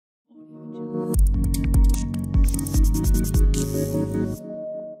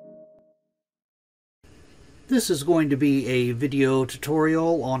This is going to be a video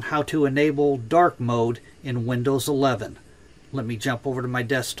tutorial on how to enable dark mode in Windows 11. Let me jump over to my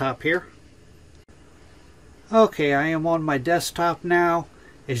desktop here. Okay, I am on my desktop now.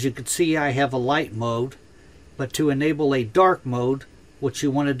 As you can see, I have a light mode, but to enable a dark mode, what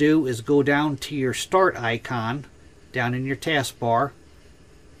you want to do is go down to your start icon down in your taskbar.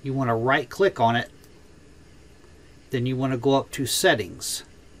 You want to right click on it, then you want to go up to settings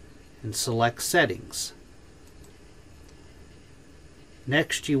and select settings.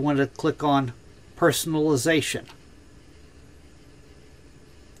 Next, you want to click on personalization.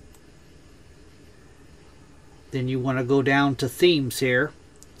 Then you want to go down to themes here,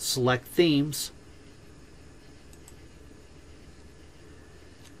 select themes.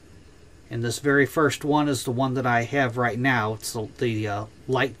 And this very first one is the one that I have right now. It's the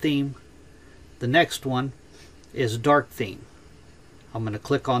light theme. The next one is dark theme. I'm going to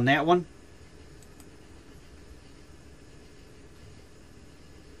click on that one.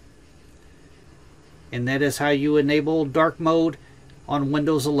 And that is how you enable dark mode on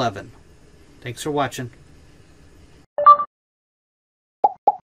Windows 11. Thanks for watching.